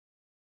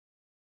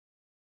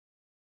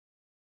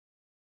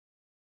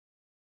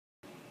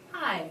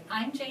Hi,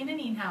 I'm Jane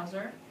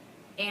Nienhauser,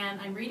 and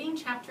I'm reading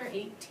chapter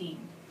 18.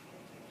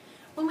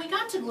 When we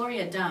got to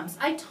Gloria Dump's,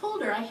 I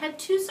told her I had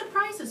two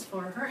surprises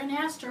for her and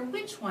asked her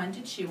which one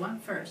did she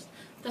want first,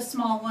 the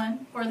small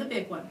one or the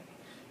big one.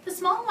 The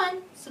small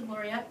one, said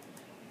Gloria.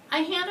 I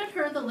handed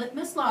her the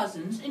litmus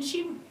lozenge, and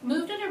she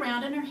moved it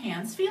around in her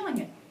hands, feeling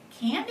it.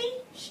 Candy?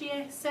 She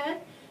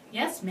said.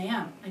 Yes,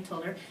 ma'am, I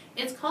told her.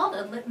 It's called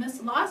a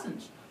litmus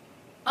lozenge.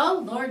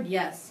 Oh, Lord,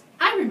 yes.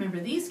 I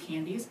remember these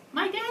candies.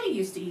 My daddy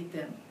used to eat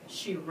them.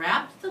 She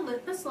wrapped the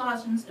litmus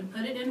lozenge and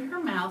put it in her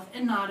mouth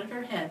and nodded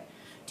her head.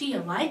 Do you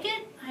like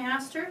it? I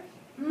asked her.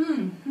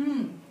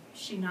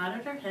 She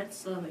nodded her head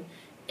slowly.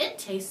 It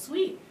tastes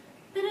sweet,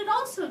 but it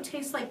also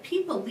tastes like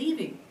people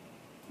leaving.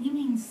 You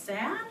mean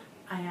sad?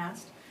 I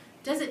asked.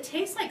 Does it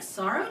taste like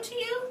sorrow to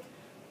you?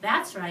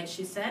 That's right,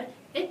 she said.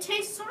 It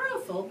tastes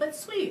sorrowful but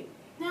sweet.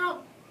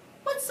 Now,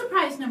 what's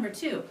surprise number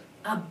 2?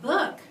 A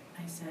book,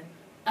 I said.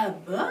 A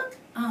book?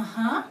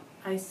 Uh-huh,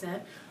 I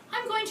said.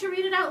 I'm going to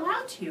read it out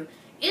loud to you.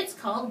 It's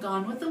called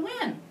Gone with the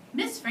Wind.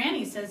 Miss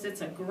Franny says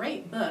it's a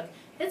great book.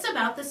 It's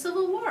about the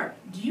Civil War.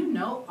 Do you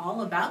know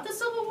all about the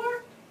Civil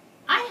War?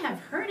 I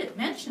have heard it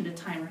mentioned a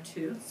time or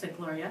two, said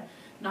Gloria,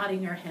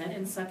 nodding her head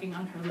and sucking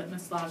on her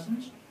litmus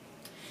lozenge.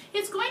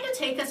 It's going to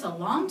take us a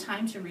long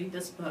time to read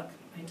this book,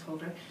 I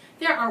told her.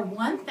 There are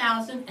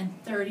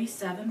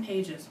 1,037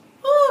 pages.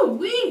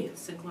 Ooh-wee,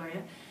 said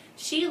Gloria.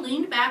 She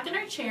leaned back in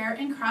her chair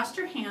and crossed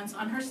her hands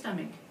on her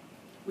stomach.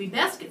 We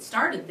best get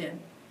started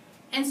then.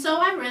 And so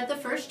I read the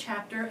first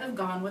chapter of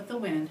Gone with the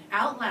Wind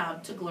out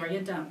loud to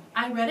Gloria Dump.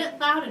 I read it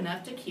loud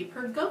enough to keep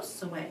her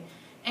ghosts away,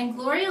 and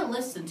Gloria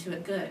listened to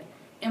it good.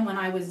 And when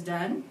I was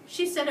done,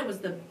 she said it was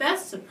the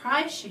best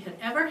surprise she had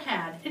ever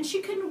had, and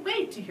she couldn't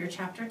wait to hear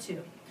chapter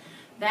 2.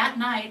 That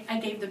night, I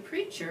gave the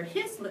preacher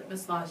his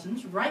litmus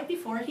lozenge right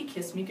before he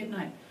kissed me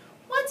goodnight.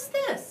 What's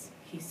this?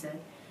 He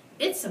said.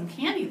 It's some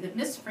candy that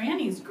Miss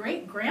Franny's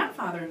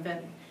great-grandfather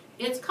invented.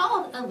 It's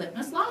called a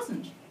litmus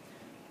lozenge.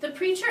 The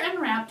preacher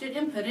unwrapped it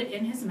and put it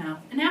in his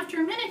mouth, and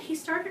after a minute he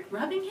started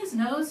rubbing his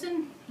nose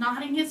and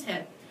nodding his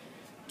head.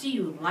 Do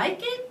you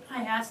like it?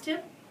 I asked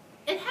him.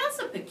 It has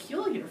a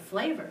peculiar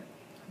flavor.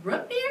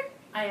 Root beer?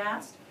 I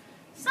asked.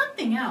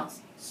 Something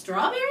else.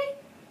 Strawberry?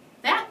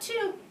 That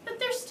too, but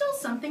there's still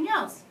something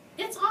else.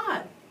 It's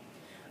odd.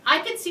 I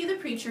could see the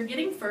preacher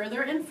getting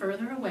further and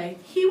further away.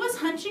 He was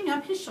hunching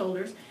up his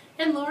shoulders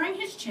and lowering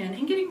his chin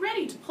and getting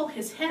ready to pull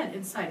his head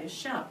inside his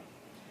shell.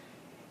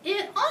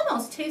 It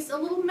almost tastes a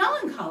little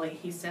melancholy,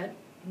 he said.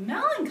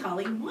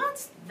 Melancholy?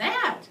 What's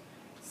that?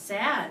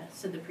 Sad,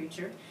 said the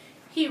preacher.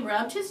 He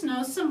rubbed his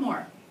nose some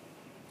more.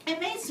 It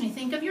makes me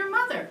think of your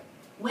mother.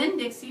 Winn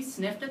Dixie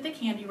sniffed at the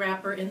candy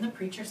wrapper in the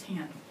preacher's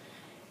hand.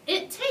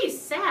 It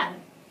tastes sad,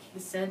 he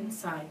said and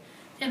sighed.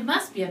 It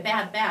must be a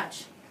bad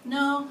batch.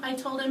 No, I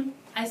told him.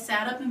 I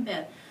sat up in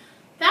bed.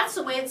 That's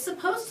the way it's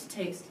supposed to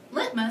taste.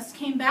 Litmus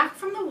came back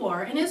from the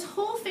war, and his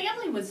whole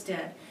family was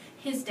dead.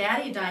 His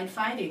daddy died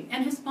fighting,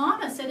 and his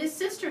mama said his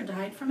sister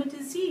died from a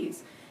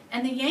disease,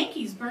 and the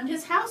Yankees burned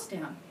his house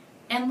down.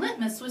 And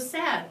Litmus was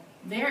sad,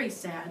 very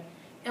sad,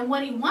 and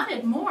what he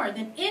wanted more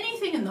than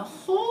anything in the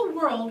whole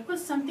world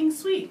was something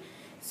sweet.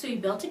 So he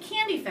built a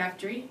candy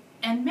factory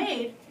and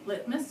made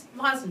litmus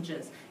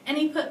lozenges, and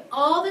he put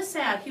all the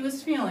sad he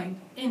was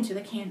feeling into the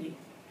candy.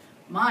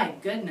 My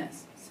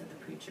goodness, said the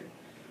preacher.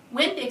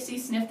 Winn Dixie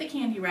sniffed the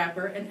candy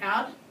wrapper and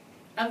out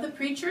of the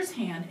preacher's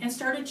hand and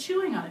started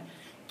chewing on it.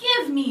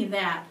 Give me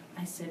that,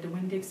 I said to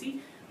Winn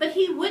Dixie, but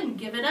he wouldn't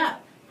give it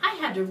up. I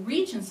had to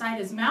reach inside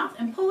his mouth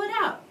and pull it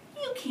out.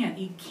 You can't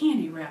eat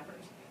candy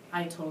wrappers,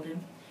 I told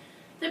him.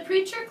 The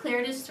preacher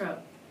cleared his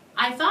throat.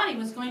 I thought he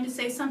was going to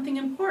say something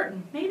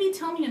important, maybe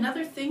tell me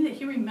another thing that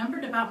he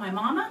remembered about my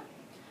mama.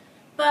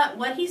 But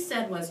what he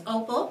said was,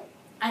 Opal,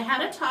 I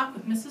had a talk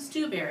with Mrs.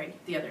 Dewberry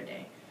the other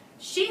day.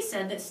 She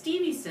said that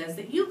Stevie says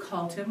that you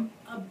called him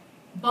a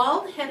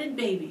bald-headed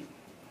baby.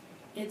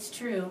 It's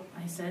true,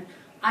 I said.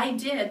 I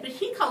did, but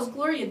he calls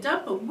Gloria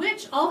Dump a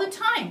witch all the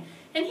time,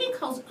 and he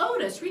calls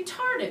Otis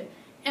retarded.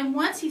 And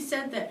once he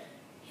said that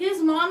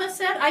his mama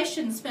said I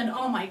shouldn't spend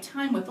all my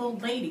time with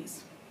old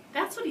ladies.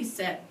 That's what he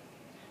said.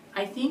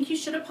 I think you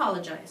should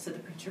apologize, said the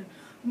preacher.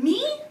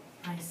 Me?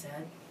 I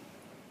said.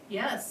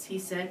 Yes, he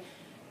said.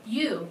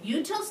 You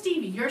tell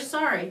Stevie you're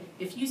sorry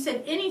if you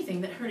said anything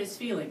that hurt his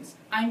feelings.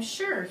 I'm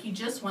sure he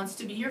just wants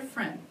to be your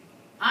friend.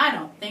 I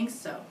don't think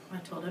so, I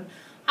told him.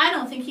 I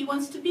don't think he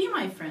wants to be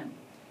my friend.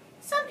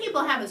 Some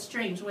people have a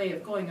strange way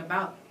of going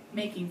about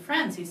making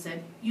friends, he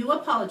said. You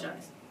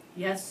apologize.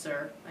 Yes,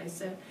 sir, I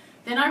said.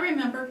 Then I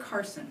remember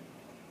Carson.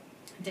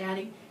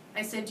 Daddy,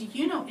 I said, do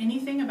you know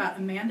anything about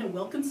Amanda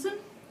Wilkinson?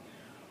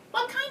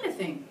 What kind of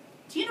thing?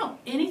 Do you know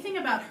anything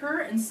about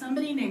her and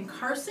somebody named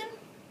Carson?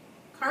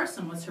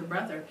 Carson was her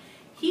brother.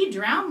 He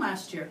drowned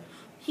last year.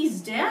 He's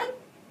dead?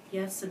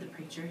 Yes, said the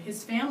preacher.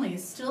 His family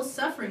is still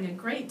suffering a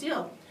great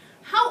deal.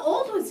 How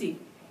old was he?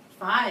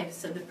 5,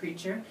 said the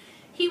preacher.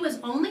 He was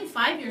only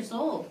 5 years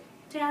old.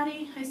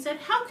 Daddy, I said,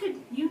 how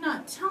could you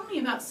not tell me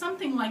about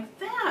something like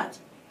that?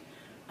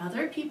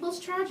 Other people's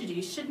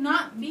tragedies should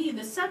not be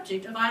the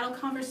subject of idle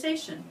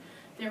conversation.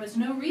 There was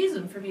no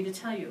reason for me to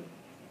tell you.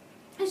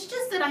 It's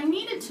just that I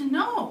needed to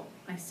know,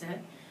 I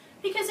said,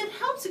 because it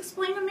helps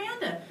explain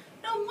Amanda.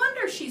 No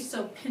wonder she's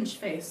so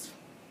pinch-faced.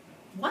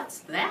 What's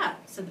that?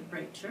 Said the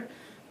preacher.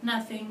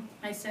 Nothing,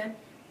 I said.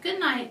 Good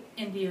night,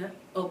 India,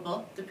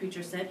 Opal, the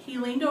preacher said. He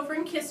leaned over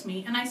and kissed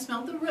me, and I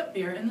smelled the root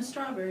beer and the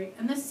strawberry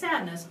and the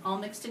sadness all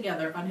mixed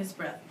together on his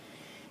breath.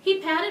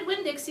 He patted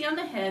Winn-Dixie on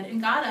the head and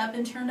got up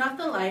and turned off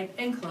the light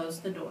and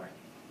closed the door.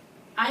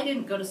 I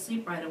didn't go to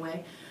sleep right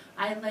away.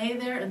 I lay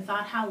there and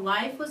thought how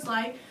life was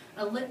like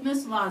a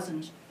litmus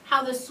lozenge,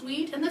 how the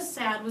sweet and the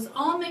sad was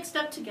all mixed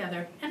up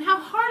together, and how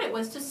hard it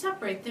was to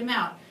separate them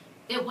out.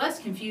 It was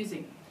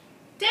confusing.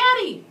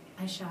 Daddy!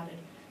 I shouted.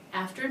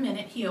 After a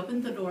minute, he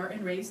opened the door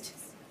and raised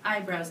his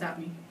eyebrows at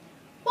me.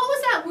 What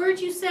was that word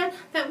you said?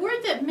 That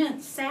word that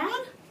meant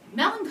sad?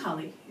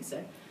 Melancholy, he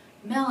said.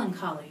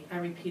 Melancholy, I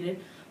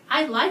repeated.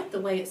 I liked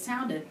the way it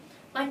sounded,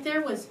 like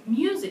there was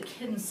music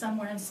hidden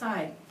somewhere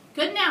inside.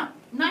 Good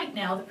night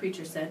now, the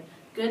preacher said.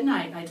 Good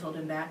night, I told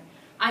him back.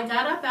 I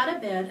got up out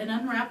of bed and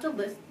unwrapped a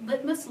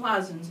litmus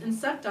lozenge and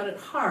sucked on it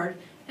hard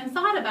and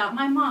thought about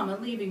my mama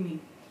leaving me.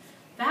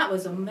 That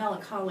was a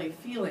melancholy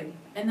feeling.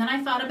 And then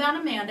I thought about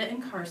Amanda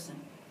and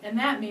Carson, and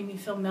that made me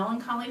feel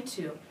melancholy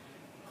too.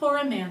 Poor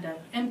Amanda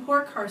and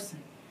poor Carson.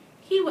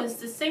 He was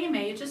the same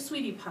age as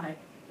Sweetie Pie,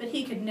 but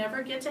he could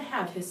never get to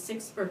have his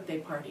 6th birthday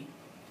party.